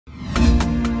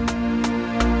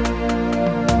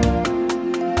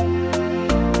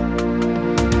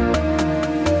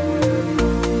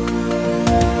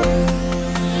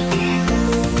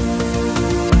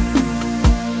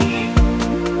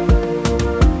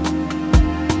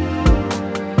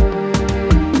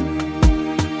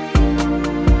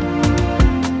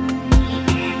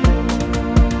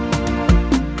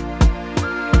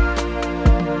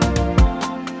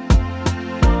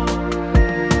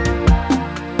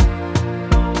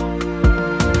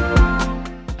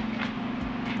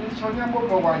Sonia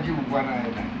Mopo Waju Wana.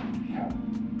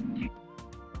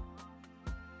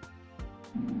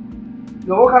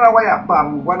 No kana waya pa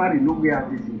mu wana ri no we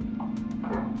atisi.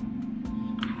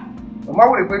 O ma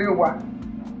wo le peri wa.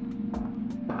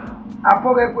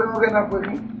 Apoge pe mo gena pe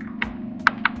ni.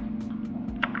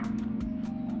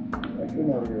 Aki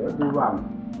no ri o du wa.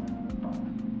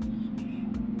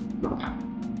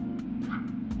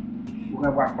 Una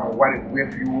wa pa wa le we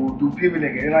fi o du pe mi le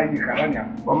ke na yi karanya.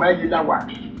 O ma yi la wa.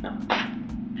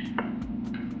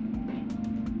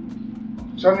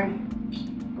 Soni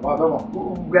wa do mo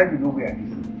o gba di no we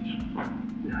atisi.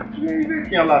 Ile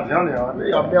ki ala di ane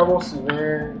ya bi abo si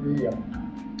ni ya.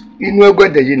 Inu ego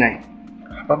deji na.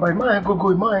 Baba ima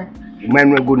ego ima. Ima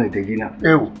inu ego na deji na.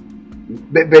 Ewo.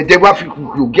 Be de wa fi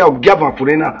ku gia ma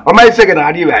fure na. O ma ise ke na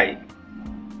adi bai.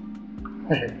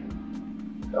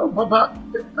 Baba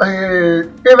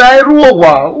e ba ru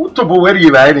owa o to bo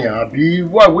weri bai ni abi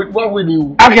wa we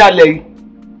ni. Aki ale.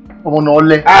 Omo na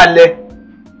ole. Ale.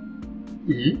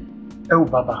 Ewo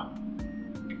baba.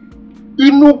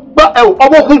 Inu gba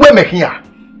obo kun gbe mekin ya.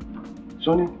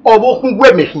 Soni obo kun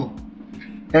gbe mekin.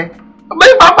 Me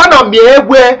papa na mi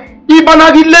egwe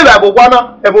ibana gi lewe bo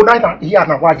wana ebo naita iya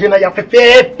na wa je na ya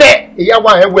fefefe iya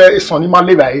wa ewe ison ni ma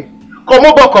lewe e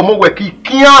komo we ki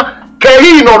kian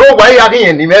keri no ro wa ya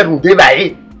yin ni meru de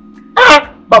bai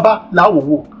baba la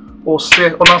wo o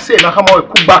se ona se na ka mo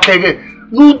ku gba kege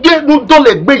nu do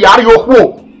le gbe yari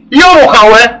oku iyo ro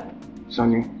kan we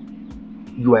Sonny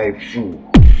you are a fool.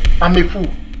 I'm a fool.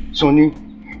 Sonny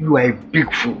you are a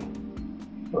big fool.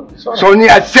 Sonny,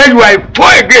 I said you are a fool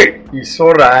again. It's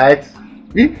alright.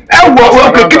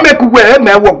 Okay, keep me cool.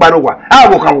 Me work barowa. I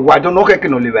work on what don't know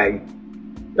can only buy.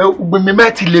 We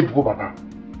met in Lebo, Papa.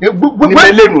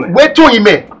 Wait to him.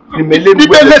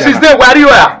 The less is there where you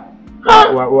are.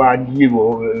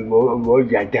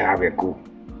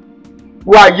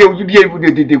 Why you be able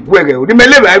to do the work? The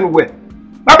Malay everywhere.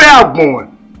 Maybe I'll go.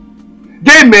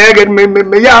 They may get me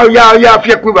ya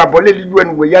fear quiver, but let you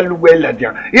when we yellow well at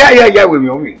ya. Yeah, we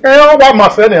will. Oh, what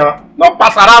must say? No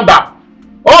passaranda.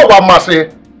 Oh, what must say?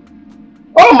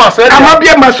 Oh, must say, I'm not be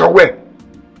a master away.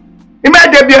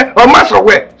 Imagine be a master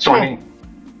away, Sonny.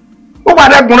 Oh, but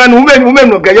that woman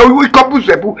no get you couple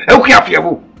sepu, okay,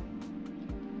 fearful.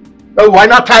 Oh, why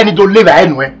not tiny to live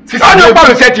anyway? I know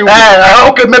about set you.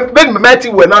 Okay, make me met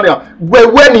you when ya,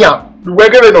 we're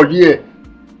getting no year.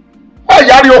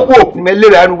 Yari oko ni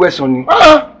mele anu we soni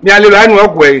mi ale anu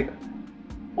ogwe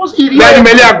o si ri ya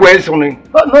mele agwe soni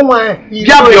no one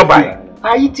bia bioba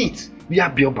I eat it bia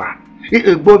bioba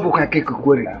e gbo kan ke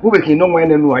kokore wo be kin no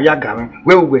one anu aya garan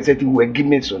we set we give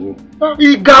me soni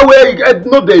I gawe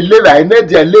no dey live I need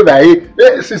dey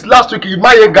live since last week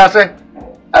my gas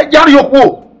yari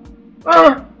oko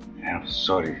I'm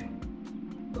sorry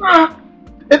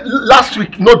last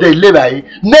week no dey live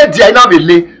Nedia na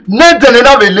vele Nedia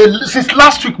na vele since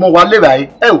last week mo wa live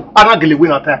anagele we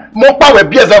na time mo pa we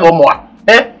bieze bo mo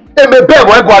e me be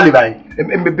wo ego live e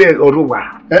me be oruwa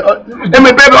e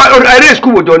me be ire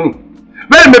school wo doni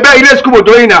be me be ire school wo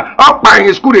doni na o pa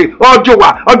yin school re ojo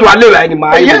wa live ni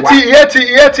ma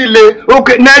yeti le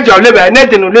okay Nedia live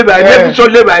Nedia no live Nedia so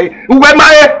live we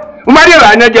ma ye o ma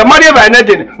live Nedia ma live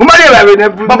Nedia o ma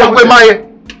live we baba we ma ye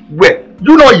we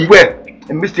you know you we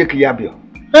a mistake Yabio.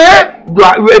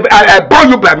 I bought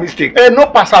you by mistake. No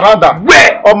passaranda.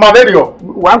 Where? On my video.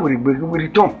 Why will we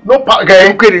return? No pass.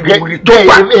 If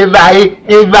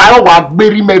I was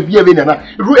very maybe even now.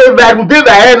 If I would do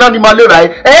that, and animal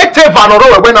live. Take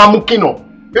Vanoro when I'm Mukino.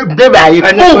 If they buy it,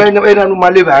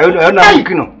 animal live. I'm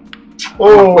Mukino.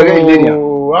 Oh,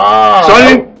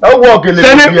 sorry. I walk in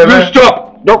the stop.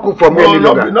 Don't cook for me. No, you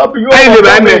know,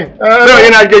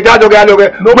 get out of the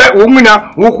no, but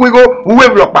Umina, Ukugo, who will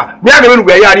block. We are going to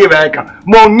be a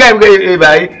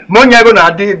Monyago,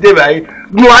 Devai,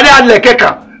 no other like Keka,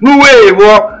 no way,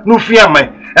 war, no fear,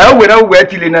 man. I will wait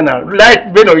till in an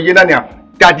light Beno Yenania,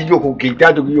 that you okay,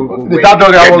 that you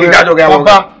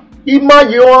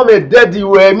Imagine a daddy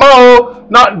way, Mao,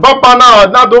 not Bapa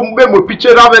now, don't make me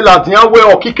picture of a Latin way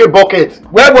or kick a bucket.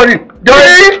 Where were you?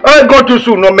 I go too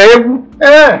soon, no, may. So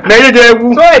every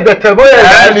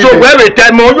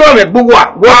time you are a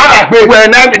bugua,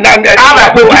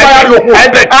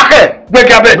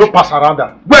 no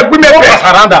passaranda. Well, we may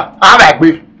passaranda. I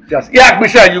agree. Just yak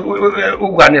beside you,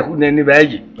 Ugane, who name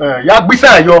the yak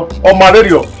beside you, or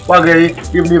Malario, Wagay,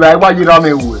 give me by what you know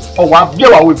me with, or what you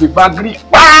are with the Bagri.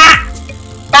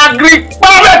 Bagri,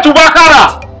 Baba to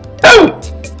Bakara.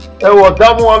 Oh,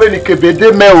 that woman in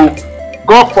Kebede Mel.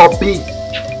 God forbid.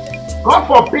 God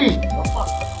forbid.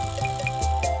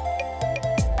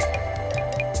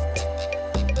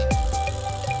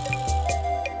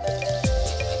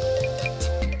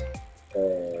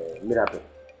 Mirabel.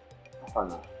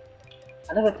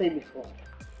 I never told you before.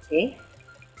 Okay?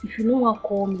 If you don't want to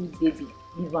call me baby,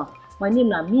 leave on. My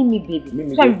name is Mimi Baby.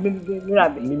 Mimi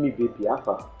Baby. Mimi Baby,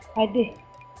 Alpha. I did.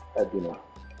 I did not.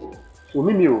 So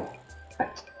Mimi,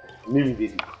 Mimi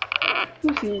Baby.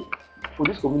 You see, for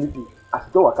this community, as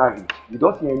though I can't reach, you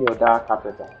don't see any other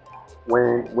carpenter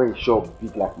when shop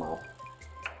big like mine.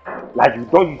 Like you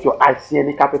don't use your eyes see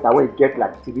any carpenter when you get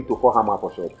like 3 to 4 hammer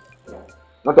for shop.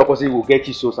 Not of course you will get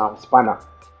chisels and spanner.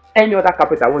 Any other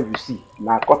carpenter when you see,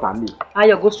 now cut and me.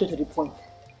 You go straight to the point.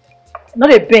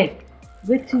 Not a bend.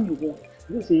 Wait till you want.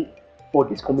 You see, for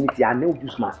this community, I never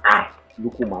use my eye.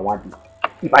 Look who I want to.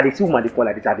 If I see woman they call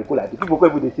like this, I they call like this. People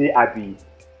go they say I be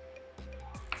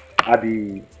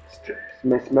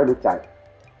smellotype.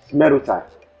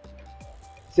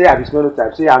 Say I be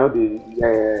smellotype. Say I know the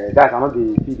that I know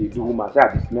the feel they do woman. Say I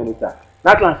be smellotype.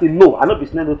 That one say no, I not be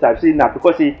smellotype. Say now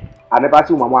because say I never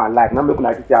see woman I like. Now make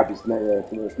like this say I be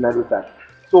smellotype.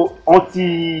 So until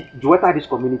you enter this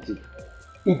community,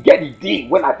 it get the day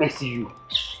when I first see you.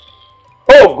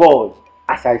 Oh God!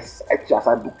 As I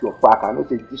look your back, I know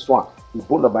say this one, the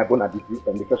bone of my bone and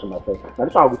the first of my face. Now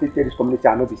this one I will take this community.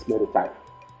 I know be smellotype.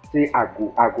 Say I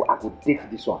go date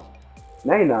this one.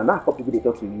 Now a couple people they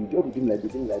talk to you, you do like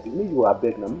this, maybe you are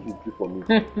beg now, maybe you do for me.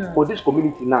 For this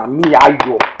community now, me I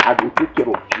go take care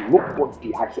of you.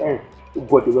 Nobody I say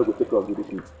nobody will take care of you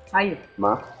this me. Ayo.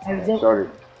 Ma? Sorry.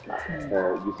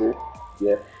 You say?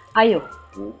 Yeah. Ayo.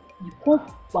 You come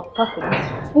back for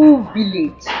this full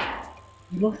village.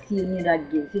 You don't see any other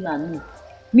girl, say na me.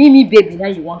 Mimi Baby, now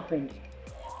you want friend.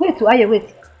 Wait, Ayo,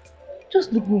 wait.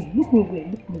 Just look me well,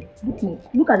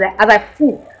 look as I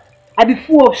full. I be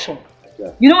full option.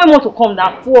 Yeah. You know when I want to come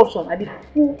now, full option. I be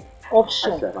full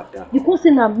option. You can't say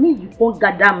na me, you can't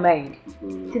gather mind.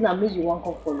 Say na me, you want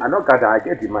come for me. I not gather, I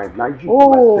get the mind. Now you.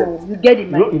 Oh, you get the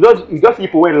mind. You just see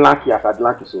people when lanky as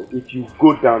lanky. So if you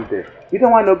go down there, you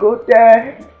don't want to go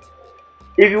there.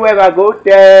 If you ever go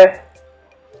there,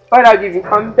 why not give you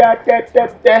come there.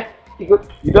 You don't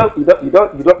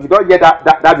hear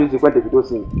that music when the video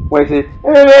sing. When you say,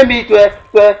 me twe.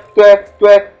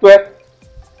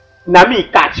 Now me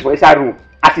catch for inside room.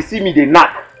 As he see me, they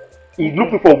knock. He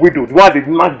looking for widow. The one they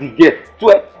knock the girl.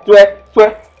 Twe.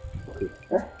 Okay.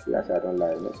 Yes, I don't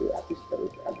lie. No say I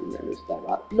do understand.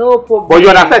 No problem. But you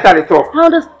understand how they talk. I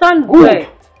understand good.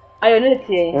 I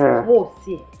know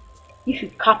see. If you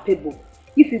capable,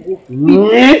 if you go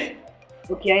fit.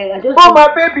 Okay, I just. Oh my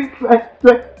baby.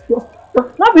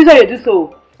 Not because you do so.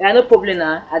 Yeah, no problem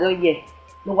now. I don't hear.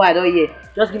 No why I don't hear.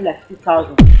 Just give me like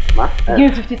 50,000. Give me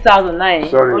 50,000 now.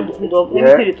 Sorry. Let me see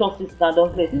the talk this down.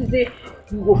 Don't play. This is say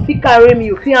you go fit carry me,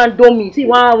 you fit handle me. See, you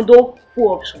want to do full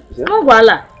option. No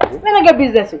voila. When I get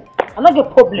business, I not get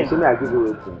problem. So I give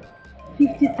you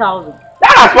 50,000.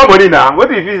 That's small money now.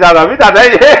 What if 50,000?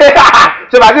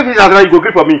 So if I give 50,000, you go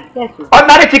grip for me. Yes, sir.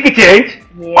 Ordinary chicken change.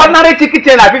 Yeah. Ordinary chicken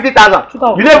change like 50,000.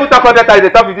 You never talk 100,000, they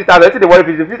talk 50,000. You see the worry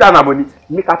 50,000 money.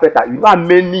 Make a better. You know how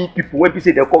many people when people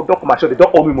say they don't come and show they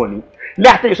don't owe me money.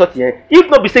 Let me tell you something. If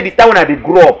not be say the time when I dey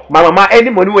grow up, my mama any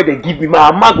money when they give me,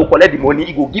 my mama go collect the money.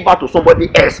 He go give out to somebody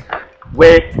else.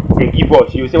 Where they give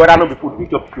us, you say whether not be food, we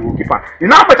just you give am. You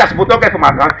know how much I suppose to get from my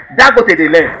account? That go to the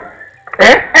land.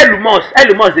 Elumos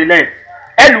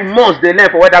they learn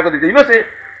for where that go to. You know say.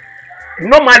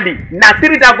 Normally, na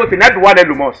 3 Dangote na be 1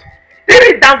 Elumos.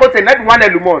 3 Dangote na be 1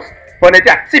 Elumos for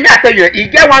Nigeria. See me, I tell you, you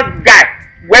get one guy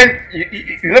when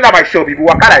you know that my shop. If you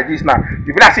work out like this now,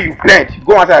 you will see you blend. You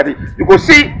go outside like this, you go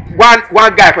see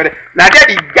one guy for the. Now there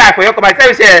the guy for your company tell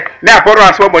you say, "Now I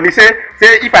borrow small money." Say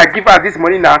if I give her this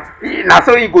money now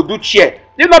so he go do chair.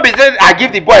 You know, be say I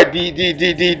give the boy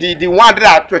the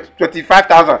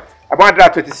 125,000,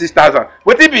 126,000.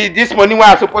 What it be this money when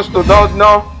I supposed to don't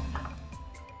know?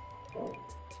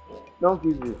 Don't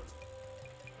give me.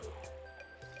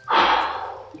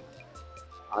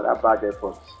 And that bad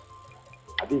effort.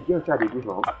 I didn't hear what they do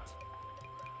wrong.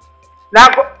 Now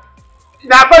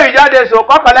you just there, so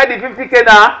come collect the 50K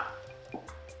now.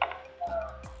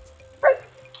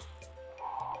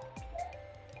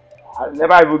 I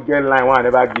never even get line one I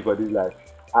never give for this life.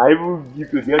 I even give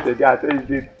to the other day. I tell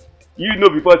you, you know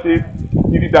before say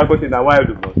 3 Dangote na 1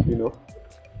 Elumos, you know.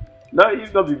 Now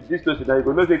if not be this person, now you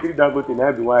go know say 3 Dangote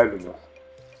na be 1 Elumos.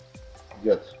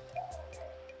 Yes.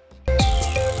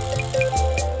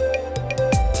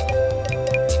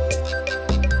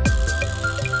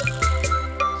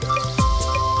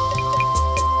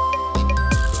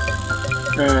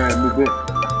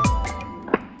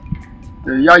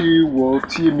 Ya yi wo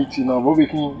tie meeting na wo be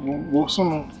kin wo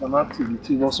sunu na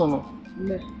activity wo sunu.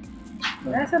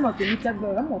 Na se mo te mi chagbe,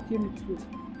 mo tie meeting.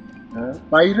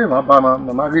 Pa ire ma ba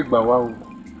na re gba wa o.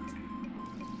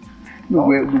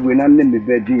 we na nne me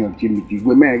be your chimiti.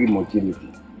 We marry mo chimiti.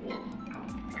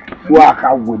 Work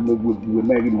out we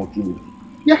marry mo chimiti.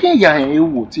 Ya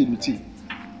wo chimiti.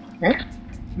 Ya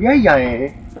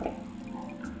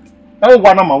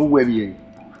wana ma wo we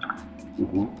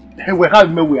we have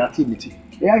me we chimiti.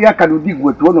 Ya ka do dig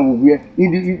we to no we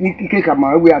ni ka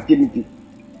ma we chimiti.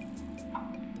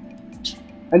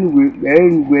 Anyway,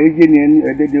 any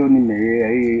other only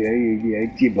me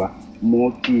chiba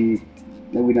moki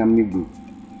na we na migu.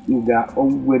 Nuga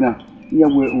ogwena ya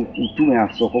we utu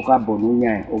ya soko ka bonu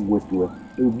nya ogwetu.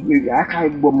 Aka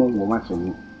igbomo wo ma so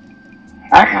ni.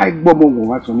 Aka igbomo wo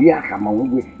ma so ni ya ka ma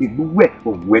wo egbuwe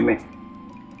ogweme.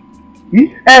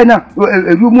 Na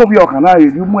erumo bi okana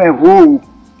erumo ho.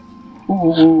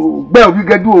 Gbe obi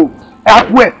gedu o.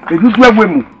 Akwe edudu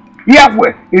egwemu.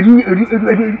 Yahweh,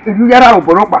 you yara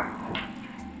oboropa.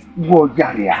 Go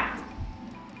jaria.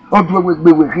 Odu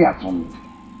we here from me.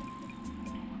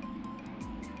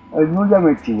 No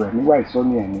jameti we ni why so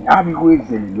near me. I be go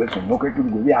celebrate no ke go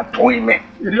be atoy me.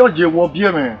 Iri oje wo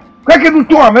bie me. Ke du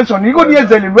to ameson ni go dey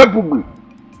celebrate pugbe.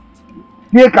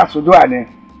 Ni ka so do ane.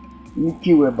 Ni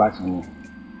ki we basu ni.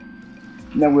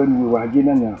 Na we wa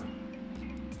gina na.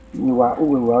 Ni wa o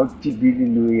we wa ti bi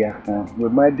ni ya kan we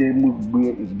ma de mu gbe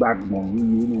igbagbon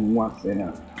ni won se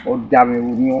na o da me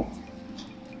ni o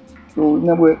so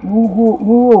na we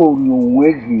wo no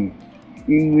wegi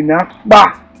inu na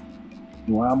pa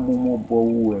no amumo bo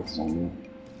wo eson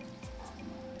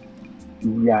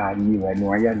ni ya ni wa ni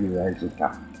wa ya ni wa so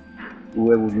ta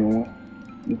we wo ni won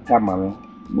ni ta ma me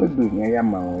mo gbe ni ya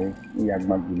ma won ni ya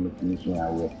gbagbe mi ni so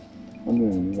awe won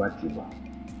ni wa ti ba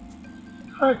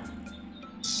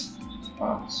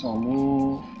some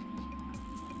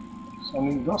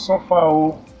don't suffer,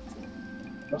 oh.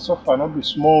 Don't suffer, not be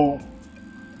small.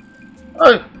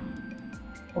 Hey,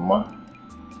 Mama,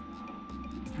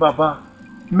 Baba,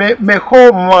 me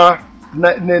home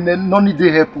no need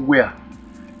help where?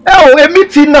 Oh, a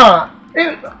meeting now.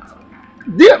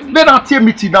 Then I tell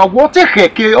meeting now. What a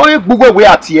heck? Oh, Google where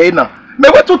at here now. Me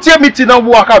went to tell meeting now.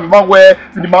 Walk up, man. Where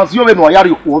the manzio and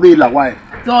wayari for the la why.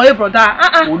 No, hey brother.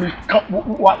 Only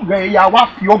ya wa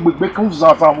fi ogbegbe kan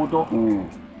zaza modo.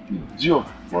 Idiot.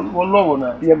 Wọ́n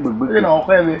na. Fi ogbegbe. E na o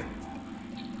kwe me.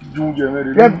 Junje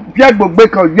mere. Fi ogbegbe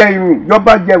kan je irun, yo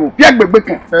ba je wo. Fi ogbegbe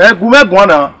kan. Gumegun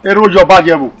na, ero jo ba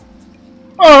je wo.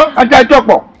 Aja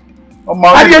topo. O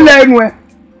ma. Aye le enu e.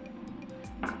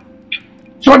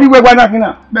 So ni we wa na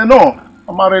kina. Me no,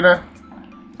 o ma re na.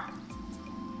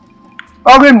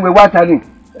 O re mi we wa tani.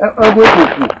 O we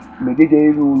ko me de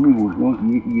iru mi wo no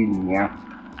yi ni ya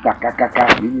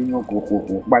kakakaka ni no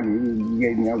ko pa ni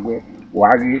ye ni agwe wa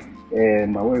ri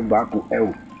ma we gba ko e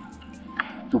o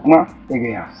tukuma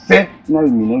ege ya se na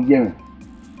mi no je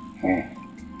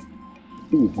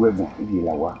ti gwegbon idi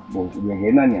la wa bo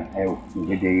ege na ni e o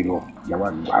nge de iro ya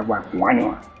wa agba wa ni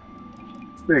wa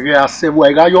ege ya se bo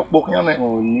ega yo po kan na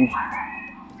o ni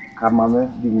kama me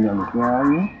di ni no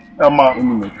kan ama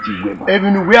eni me ti gwegbon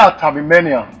even we are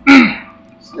tabimenia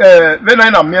when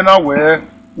I am now where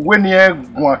when you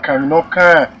go can no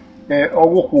can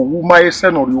owo ko wu ma ese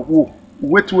no ri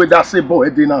wait that say boy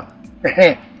dinner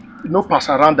no pass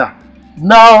around that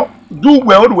now do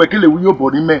well the work we your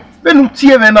body me when you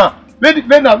tie me na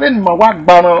when ma wa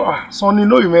gba na so ni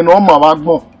no you me no ma wa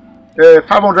gbon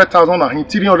 500,000 and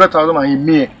 300,000 and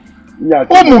me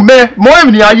o mu me mo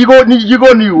em ni ayigo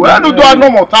ni o anu do no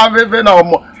mo ta ve na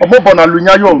omo bona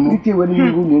lunya yo nu ti we ni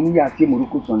iru ni ya ti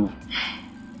moruko so ni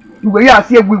we ya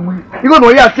si egbegbu igo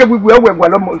no ya si egbegbu ewe gwa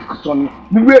lo mo so ni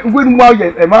we nu wa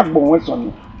ye e ma gbon won so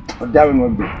ni o dawe nu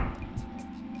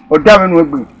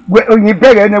egbe we oyin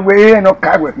bere na we e no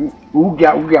ka we ugi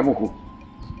aboko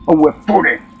o we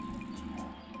fure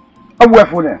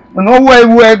no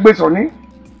we egbe so ni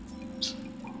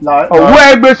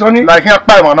we egbe so ni like here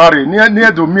pa manare ni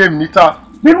edo mi emita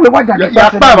bi we wa jade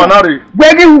ya pa manare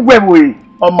we gi ugwe boy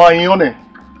o ma yin ne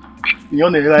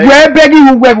right we be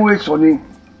gi ugwe boy so ni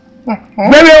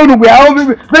we onugbe awo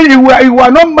be iwa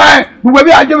no ma we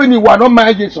be aje ni iwa no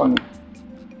ma je so ni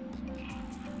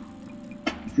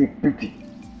c'est petit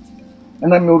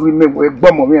ana mi ori me we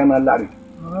gbo mo mi ana lare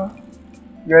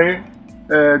ye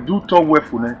do to we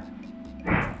fu ne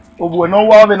obo no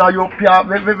wa be na yo pia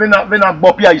be na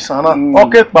gbo pia isan na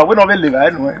okay pa we no be le ba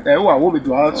enu e wa wo be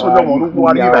do so lo mo ru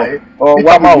wa ni ba e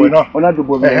wa ma we na ona do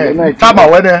bo me ona ta ma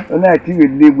we ne ona ti we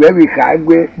le we ka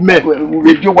gbe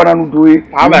we jo wa na nu do e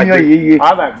yan yeye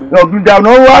no du da no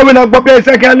wa we na gbo pia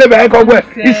ise kan le ba e ko gbe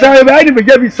isan e ba ni be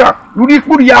je bi san ru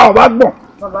kuri ya o ba gbon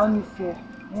baba mi se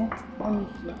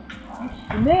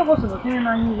me wo so no tin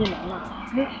na yin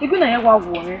na ibi na ye wa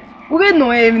wo re we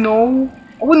no e no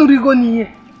owo nu rigo ni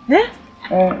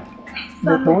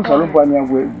mo so lo bo ni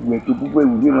we to gbogbo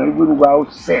ewu ni mo igbe wa o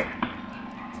se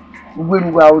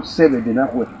gbogbo wa o se be de na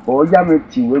ko o ja me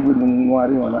ti we gbe nu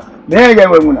ari ona me ye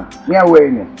we mu na ni awe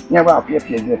ni ni ba afie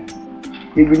ze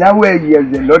ibi na we ye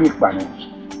ze lo ni pa ni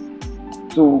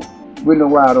so we no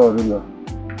wa ro lo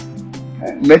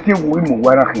meti wu mu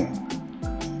wa ra khin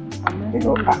e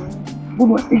go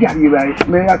bunu e ja yi ba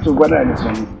me ya to gwa na ni so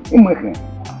ni e mo khin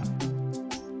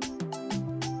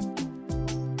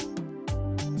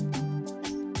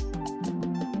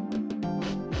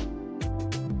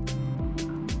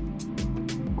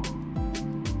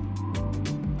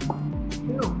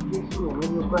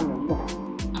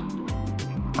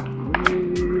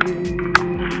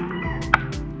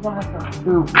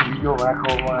Yo va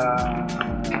como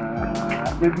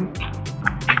baby.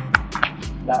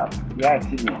 La ya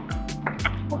sí no.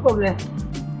 No problema.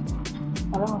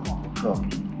 Vamos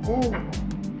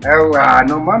a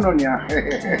no mano ni a.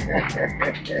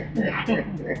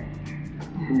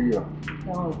 Yo.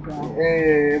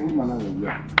 Mano yo.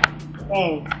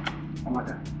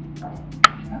 Amaka.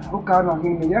 O cara não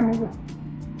vem me amigo.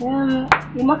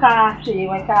 E maca cheio,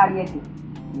 vai cair aqui.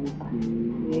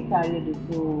 Cair do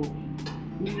seu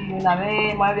na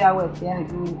me ma bia we se en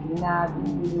ku na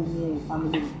ni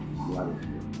family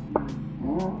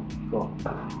so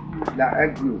la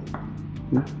agree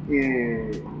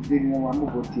deni wa mo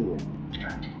bo ti we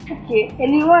okay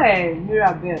anyway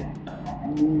Mirabel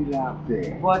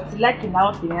but like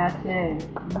now thing I say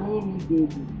me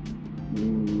baby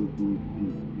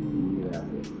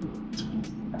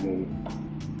okay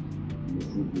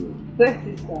first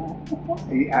sister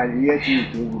I hear you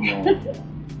know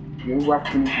you work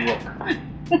finish work.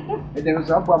 And then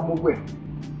so about move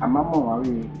I'm a mama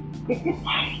we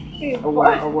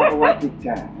over take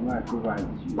time I go by you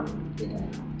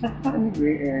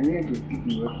anyway need to keep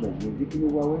you work you keep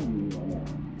over when you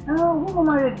who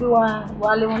mama do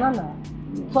wale wona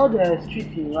so the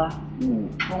street wa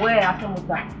where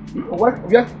asamuta what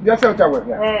just out of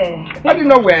where I didn't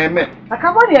know where I met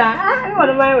akabodia I want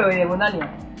to marry wona ni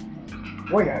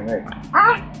where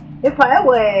if I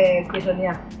were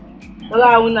questionnaire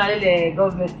Ola una le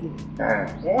government.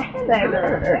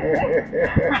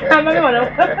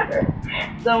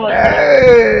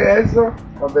 Eso.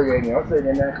 Obege ni o se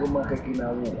ni na ko ma ke kina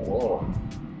wo.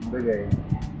 Obege.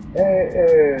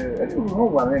 Mo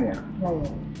wa ni.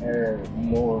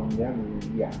 Mo ni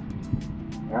ya.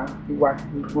 Ah, iwa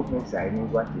ko fun sai ni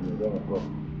wa ti ni lo ko.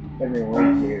 Emi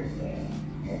won je.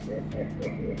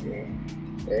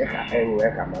 Wo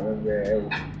ka ma be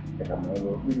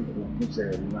Camelo, we will say,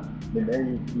 the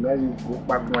man go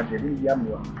back one day,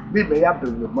 Yamua. Be may have to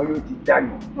my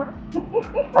Titanic.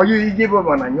 Or you give up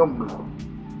on a young girl.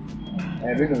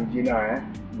 I don't know, Gina,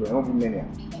 we have many.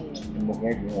 I'm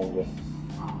getting over.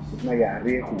 It's my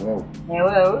area. Well,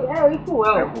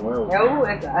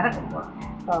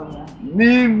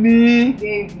 me,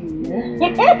 baby.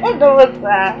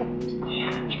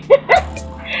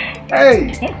 Hey.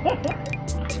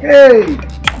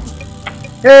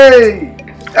 Hey!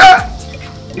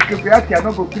 You could be at the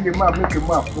other kill him up, make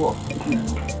him up for.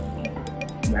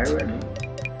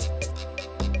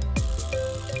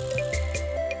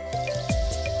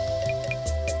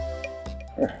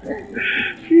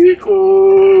 Chico,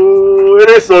 it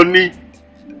is only.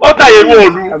 What are you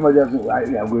doing? I'm just going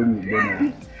to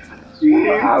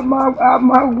I'm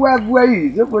a web way.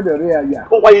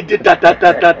 Oh, why you did that?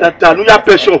 No, your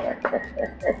pressure.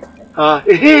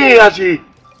 Hey, Aji.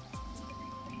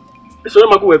 It's not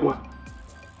my good one.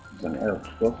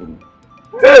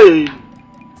 Hey,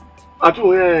 I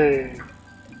do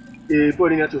a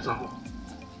boarding at your house.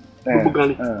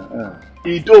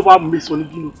 He don't have Miss on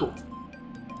Gino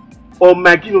or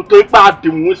Magino to a part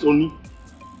the most only.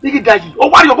 You get that. Oh,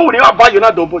 why you go there? Buy your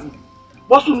other body.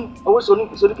 But soon I was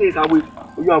only so the case away.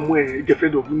 You are more the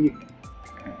friend of me.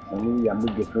 Only I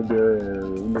make the friend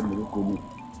of Morocco.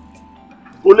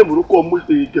 Only Morocco almost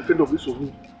the friend of this of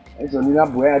me. It's only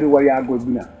that boy. I do what you are going to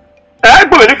do. Eh,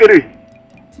 go look at it.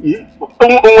 Oh,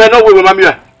 no way,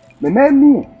 mamma.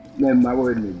 Me, my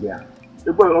word, me there.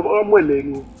 The boy, I'm well.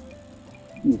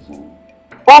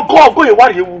 Oh, go,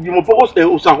 what you will propose a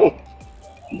Osaho.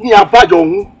 You are bad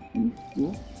on.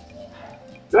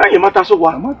 You matter so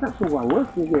what? What's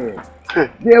there?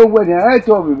 There were I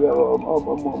told you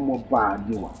more bad.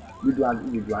 You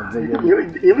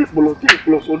live below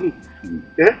plus only.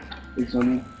 Eh? It's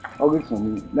only August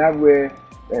only. Now where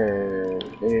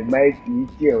my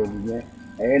teacher over there,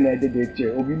 and I did the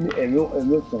chair over me and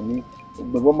no sonny.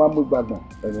 The woman moved back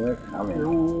and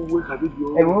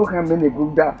welcome in a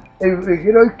good day. If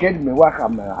you don't get me,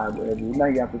 welcome. I will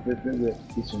not have to prepare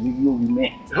it's only you we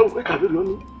met.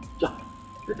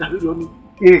 Tàbí lọ ní.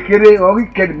 Èkéré orí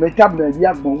kẹ́ni mẹ́ta bẹ̀rẹ̀ bí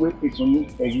àgbọ̀n wé èso ní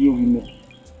ẹ̀yí orí mi.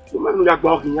 Mo máa ń gba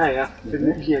ọkùnrin yá ẹ̀yà.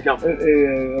 Ẹ̀mí bí yẹn jà.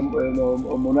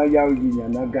 Ọmọ náà yá orí yàn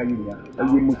náà gá yìí yàn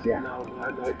ẹ̀yí mo ṣe à.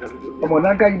 Ọmọ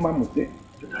náà gá yìí máa mọ̀ ṣe.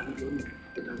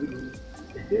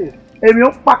 Èmi ń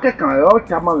pa kẹ́kàn ẹ̀ ọ́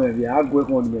ta máa rẹ̀ àgọ́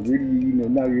ẹ̀kan ọ̀dùnmẹ̀ lórí yìí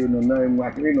náà rí ọ̀nà náà ẹ̀mú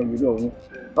àti ẹ̀nà ìlú ọ̀hún.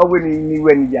 Ọwọ́ ni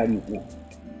níwẹ̀ ní yàrá ìfọ̀.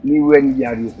 Níwẹ̀ ní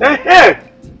yàrá ìfọ̀.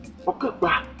 Ọkọ̀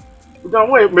gbà. Ọjọ́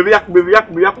àwọn mẹ̀bí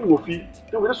yá kú wò fi.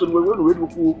 Ṣé wọ́n sọ ìwé olùwé ló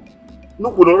kú?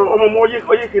 Nùkùn náà ọmọ ọmọ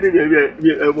ọyẹ́ kéré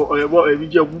ẹ̀bí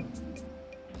jẹ́ wú.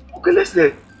 Ó kélé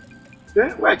sẹ̀.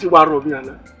 Wáyé ti wà rọ̀ mí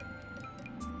àná.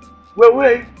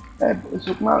 Wẹ́wẹ́.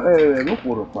 Sọpá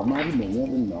nùkùn rọ̀ pàmárì mẹ̀yẹ́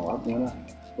ní ìnáwó àgbọ̀n náà.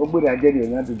 Ó gbé ìdájẹ́ ní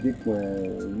ọ̀nà tó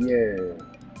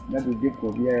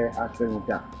dẹ́kun bí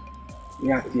asẹ́nìta.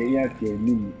 Ìyá tiẹ̀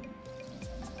mímu.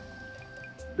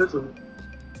 Lẹ́sọ̀ mi.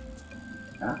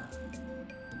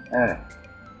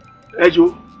 Ẹjọ́.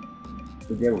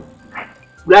 Ó jẹ́ wò.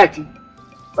 Bíláìtì.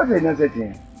 Wọ́n ṣe iná ṣẹ̀tì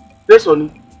yẹn. Lẹ́sọ̀ ni.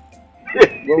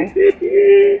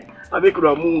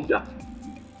 Abẹ́kùrọ̀ àmúhùndà.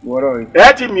 Wọ́rọ̀ yìí. Ẹ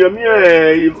ti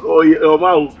mìíràn ọmọ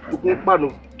ogun pànù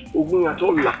ogun àtọ́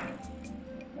là.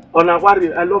 Ọ̀nà àwárí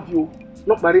I love you.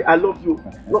 Lọ́parí I love you.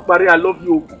 Lọ́parí I love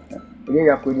you. Ilé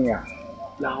ya kò níyà.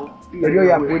 Làwọn. Ilé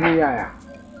ya kò níyà yà.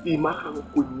 Ìmá àwọn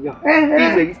kò níyà.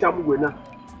 Ilẹ̀ yìí táwọn wẹ̀ náà.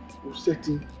 Kò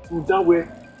sẹ́tì. Kò dáwẹ́.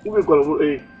 Wọ́n fi gbọ́dọ̀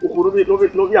okòrò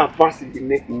lọ́bí àfáàsì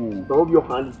ìní. Lọ́wọ́ bí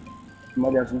ọkàn ni.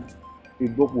 Mọ́dásí,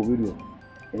 ìgbọ́pọ̀ wílò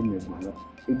ẹ̀mí ẹ̀gbọ́n lọ.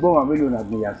 Ìgbọ́n wa wílò náà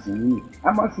gbìyà sí yìí.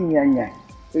 A máa sì yàn yàn.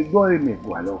 Ìgbọ́n ẹ̀mí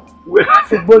ẹ̀gbọ́n lọ.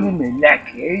 Ìgbọ́n ni mi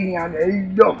lẹ́kì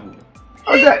ẹ̀yìn dọ̀fù.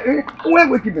 Ọ̀sẹ̀ wọ́n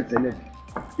ẹ̀gbẹ́ ti bẹ̀sẹ̀ lẹ́sẹ̀.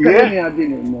 Kẹ́lẹ́ ni adé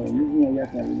ni mọ̀ ní ẹ̀yà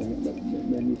kan ní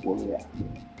ìpọ̀lọ́ yà.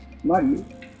 Máyé,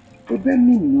 ẹgbẹ́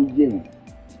mi ni ó jẹ́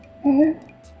yìí.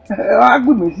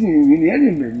 Agbèmí sí ìrìn ni ẹni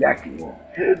mi lẹ́kì wọ̀.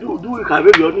 Dúró ìkàwé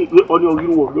lọ ní orí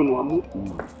wọ̀ lónìí wa mú.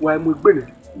 Wà á mú ẹgbẹ́ ni.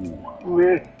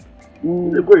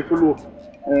 Ẹgbẹ́ ìfọlọ́.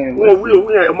 Wọ́n wúlò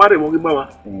ọmọ rẹ̀ wọ́n rí bá wa.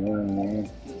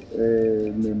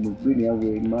 Mẹ̀mú gbé ni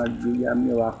ẹwẹ́ máa gbé yá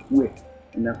mi wá kú ẹ̀.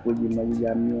 Iná kó yé máa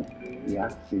yá mi ìyá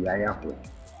ṣe yáyà pọ̀.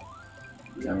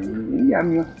 Yá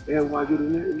mi. Wà á jọrọ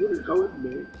ní ìkàwé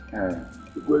mẹ́.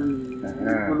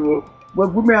 Ìfọlọ́.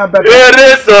 Gbogbo mi abẹ. Eré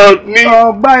sọ ní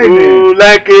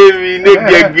lákèmí ní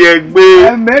gbẹgbẹgbẹ.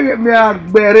 Ẹ̀mẹ́rẹ̀ mi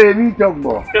àgbẹ̀rẹ̀ mi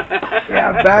tọ̀gbọ̀.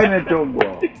 Yàbá mi tọ̀gbọ̀.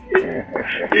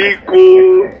 Ikú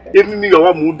èmi mi yọ̀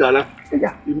wá mú dáná.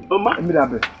 Ọmọ. Èmi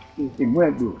dàbẹ̀. Ìmú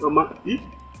ẹ̀gbọ́. Ọmọ yìí.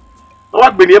 Ọwọ́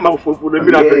àgbẹ̀ni ẹ̀ máa fọ fún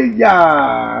èmi dàbẹ̀. Ìyá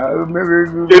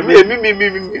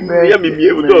èmi mi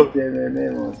ewu dọ̀.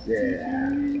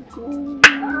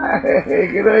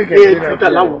 Kíkà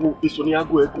láwùjọ ìsọ̀ní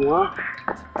aago ẹ̀gùn wá.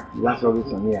 Lásán ló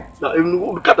sọ ní à.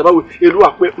 Kàtà báwo èrò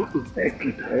àpẹ.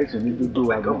 Ẹ sọ ní dúdú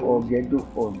wa gan ọgẹdù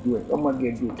ọdún ẹ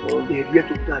ọmọgẹdù ọdún. Ẹ̀rí ẹ̀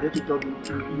tó ta ẹ̀ tó ta ọdún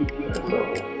ilé kí ẹ sọ.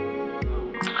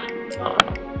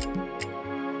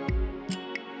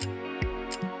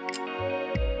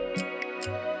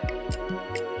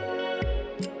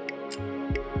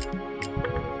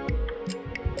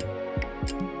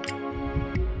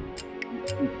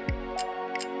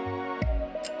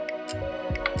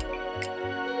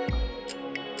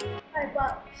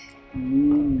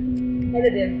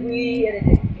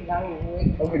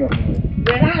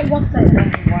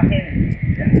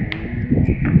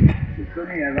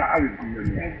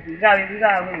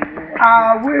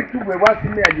 Àwẹ̀ túbọ̀ wá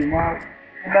sílé àjùmọ̀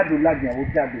ọ̀dàdùn láti àwọn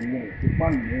jáde ní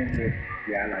ìfipánu ní ẹgbẹ́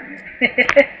ti àlàyé.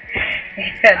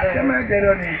 Ṣé máa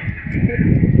jẹ́rọ ni?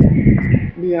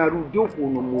 Ní àrùjókòó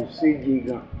ni mo ṣe yé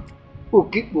gan.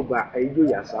 Òkè pòbà ẹjọ́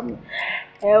yà sámi.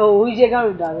 Ò ń ṣe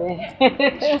kárò dà mẹ́.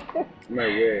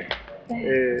 Mẹ̀wẹ́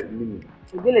mímu.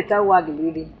 Ìgbélé tá wà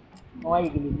gèlè àwọn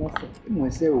ayégèlè mọ́sẹ̀.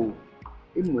 Ìmọ̀ọ́sẹ́ o,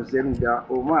 ìmọ̀ọ́sẹ́ ń da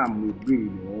ọmọ àmì ìgbèrè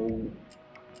ni wọ́n wú.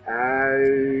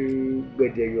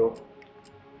 Gbẹdẹyọ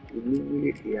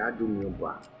oníwílé ìhádùn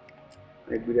ọba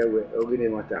ẹgbẹrẹwẹ ọgẹnẹ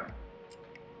mọta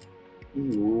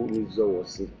ìhò ní zọwọ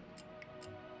sí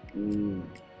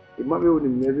ìmọ̀bí wo ni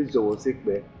mẹ́rin zọwọ sí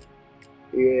pẹ́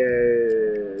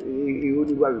ìhò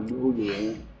nígbà gbogbo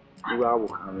yòówù nígbà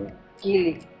àwòkàn rẹ.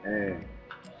 Kílè.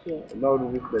 Ìmọ̀bí wo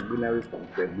ni pẹ̀gbẹ́ náà rí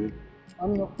pẹ̀gbẹ́.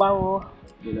 Ọ̀nà pàwọ́.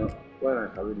 Wọ́n rà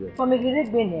kàwé lọ. Fọmigiri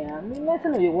gbé ní àmì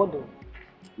mẹ́sàn-án yóò wọ́dọ̀.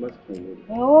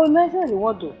 Oh, mẹ́sàn-án yóò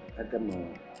wọ́dọ̀. Adama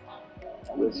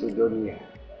wesodo ni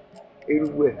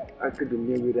eruwe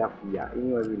akedumye wira fuya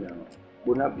inyo wina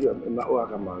bona bio ma o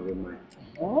aka ma re mai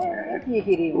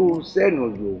o seno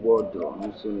yo wodo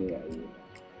musoni ya yi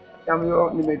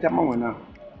tamyo ni meta ma wona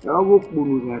ya wo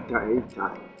kponu na ta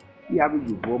eta ya bi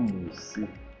ju bo musi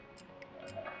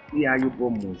ya yu bo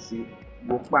musi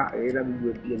bo pa era bi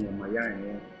we bi na ma ya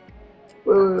yen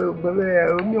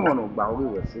bebe o mi wona gba ori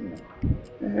we si ni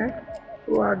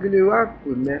Wagile wa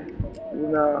kume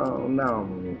una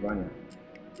mwana.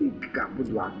 Ika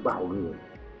budu agba ori.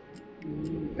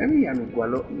 Emi ya mi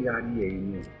gwalo ya ri e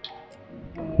ni.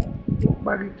 O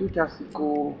pari to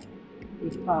tasiko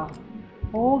ifa.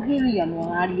 O giri ya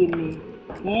no ari eme.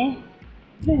 Me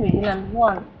na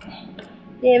one.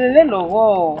 Me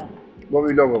lowo. Bo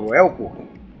mi lowo e oko.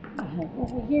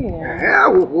 O giri.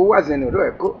 Oko wa zenu do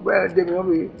e ko be de mi o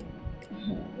bi.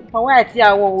 Power ti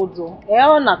awo ozo.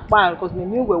 O na pa because me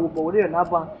we wo bo ori na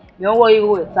ba. Me wo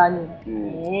igo etani.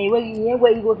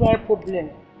 We igo ke problem.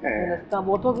 Understand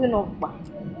but talking of pa.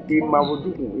 Ima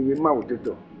wodukun iwe ma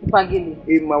ototo. Ipagele.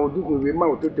 Ima wodukun iwe ma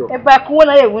ototo. E ba kun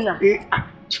na ye wina. E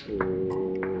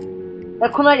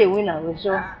kun na ye wina we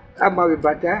so. Ama we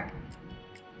bata.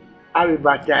 Awe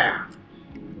bata.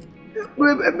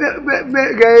 Me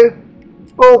ge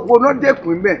o no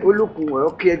dekun me olukun we o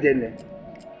ke de ne.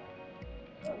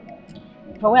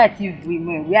 For where TV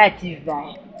we are TV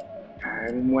by.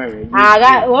 Mo re.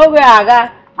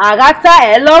 Aga ta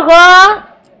e logo.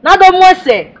 Na do mo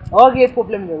se. Okay,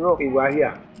 problem the rock. Iwa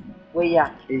here. We ya.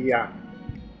 Iya.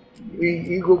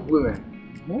 Igo gbe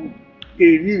me.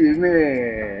 Eri me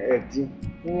eti.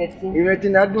 Imeti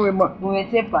na dun we mo.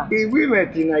 Imeti pa. Iwi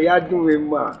meti na ya dun we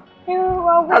mo.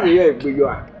 Abi ye gbeyo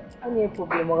a. Ani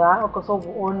problem ra oko so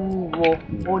oniwo.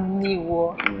 Ndo ni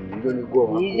go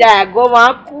ma. Iya go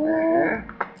ma ku.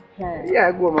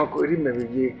 Iya go ma ko ri me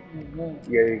beje.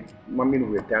 Ye mami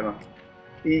nu wetana.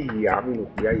 Iya mi no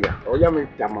kuya ya. Oya mi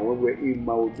tama wewe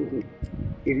ima oduku.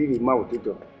 Iri mi ma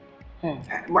otuto.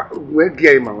 Ma we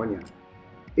gie ma wonya.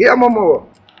 Iya momo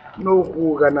no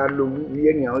ku ga na lo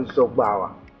ye ni an so gba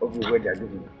wa. O bu we da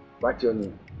duku. Ba ti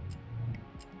oni.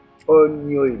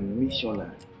 Onyo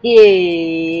missionary.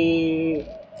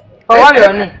 Ọwọ́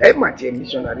rẹ̀ ni. Ẹ ma ti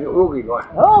missionary o ri wa.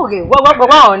 Okay,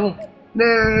 wa oni. Ne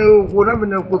wo na mi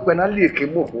na pe pe na le ke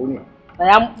mo ko ni. Na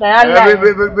ya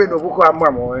Be no buko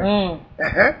ama mo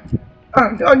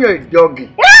onyo jogi.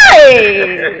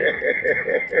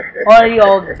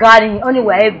 Oyo gari only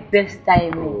we best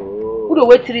time. Who do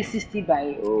wait 360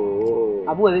 by?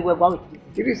 Abu we gba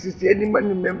 360 any man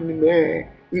ni me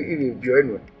ile bio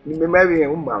enu ni me ma be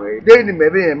en ma we dey ni me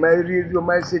be en ma ri o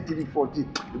ma say 340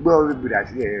 gbo o bi da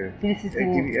si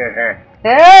 360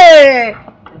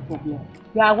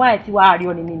 ya wa ti wa ri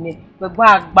oni ni gbogbo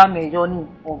agba mejo ni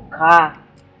oga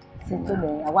sinto me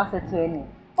awa seto eni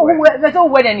o we so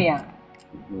we ni ya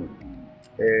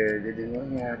de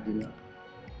no ya di no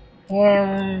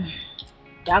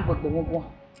ya gbogbo mi go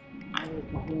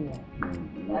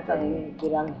mata ni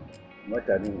gbura mi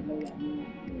mata ni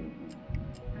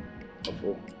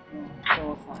ofo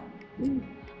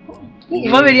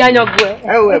Ìmọ̀ mi rí anyọ̀gbọ̀ ẹ̀.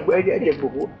 Ẹ wo ẹ̀jẹ̀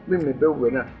gbogbo mi mi bẹ́ wẹ̀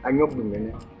náà anyọ̀gbọ̀ mi ní.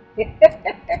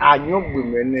 Anyọ̀gbọ̀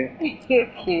mi ní.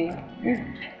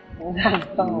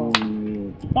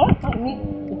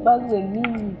 Ìfọ̀gbẹ̀ mi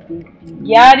bèbí.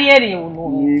 Gíárì èrè ònà.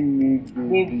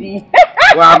 Bèbí.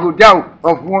 Wà á gòdà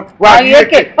ọ̀fun. Wà á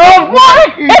yékè ọ̀fun.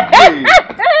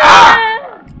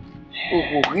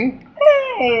 Òkòkín.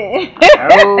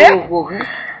 Òkòkín.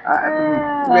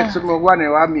 Mẹ́sàn-án wà ní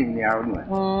wàá mi ní àwọn ọ̀nà.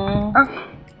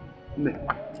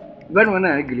 Bẹ́ẹ̀ni wọn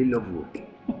náà gèlè lọ́fù.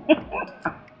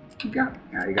 Kíkà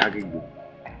àyíká gbogbo.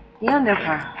 Ìyá ń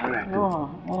dẹ̀fà.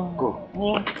 Kọ̀.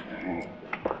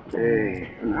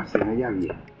 Ọ̀nà àṣẹ náà yà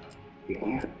wíyẹ.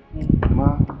 Ìyá. Mọ́.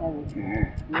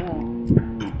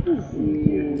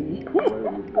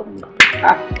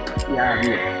 Yà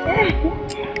wíyẹ.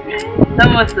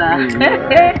 Samosa.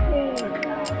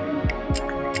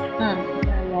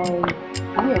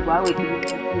 Ini ẹ̀gbọ́n àwọn èdè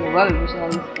ìwà ìwé ṣe ń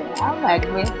sọ. I'm like,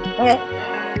 man.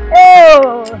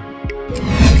 Oh.